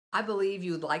I believe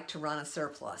you'd like to run a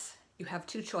surplus. You have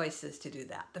two choices to do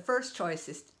that. The first choice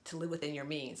is to live within your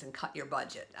means and cut your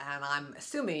budget. And I'm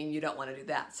assuming you don't want to do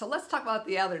that. So let's talk about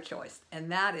the other choice, and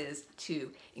that is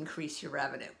to increase your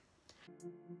revenue.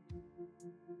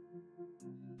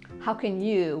 How can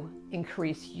you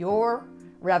increase your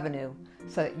revenue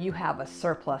so that you have a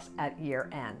surplus at year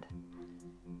end?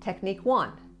 Technique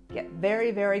one, get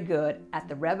very, very good at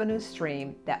the revenue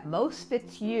stream that most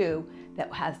fits you,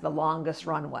 that has the longest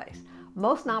runways.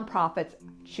 Most nonprofits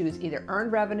choose either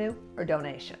earned revenue or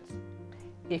donations.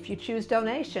 If you choose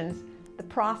donations, the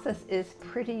process is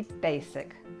pretty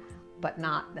basic, but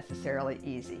not necessarily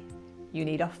easy. You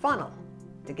need a funnel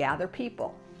to gather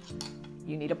people.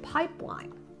 You need a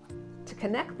pipeline to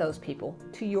connect those people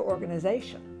to your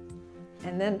organization.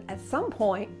 And then at some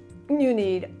point, you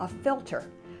need a filter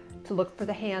to look for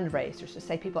the hand raisers, to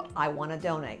say, people, I want to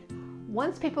donate.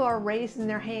 Once people are raising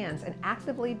their hands and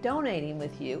actively donating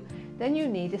with you, then you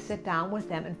need to sit down with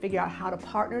them and figure out how to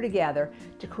partner together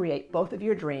to create both of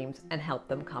your dreams and help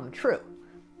them come true.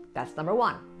 That's number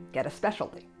one. Get a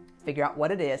specialty. Figure out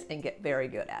what it is and get very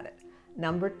good at it.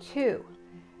 Number two,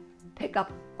 pick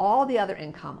up all the other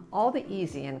income, all the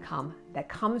easy income that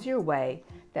comes your way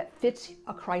that fits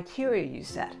a criteria you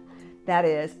set. That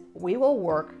is, we will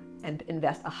work and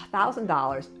invest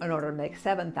 $1,000 in order to make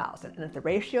 $7,000. And if the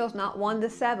ratio is not 1 to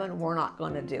 7, we're not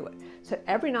going to do it. So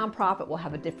every nonprofit will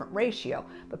have a different ratio,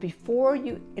 but before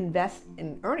you invest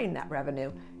in earning that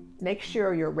revenue, make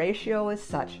sure your ratio is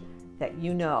such that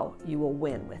you know you will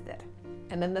win with it.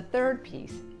 And then the third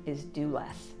piece is do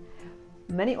less.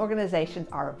 Many organizations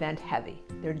are event heavy.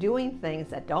 They're doing things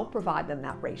that don't provide them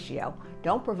that ratio,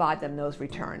 don't provide them those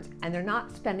returns, and they're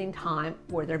not spending time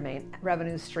where their main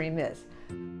revenue stream is.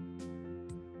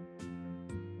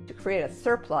 To create a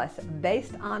surplus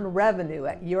based on revenue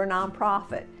at your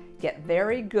nonprofit, get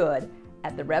very good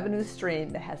at the revenue stream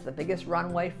that has the biggest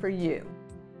runway for you.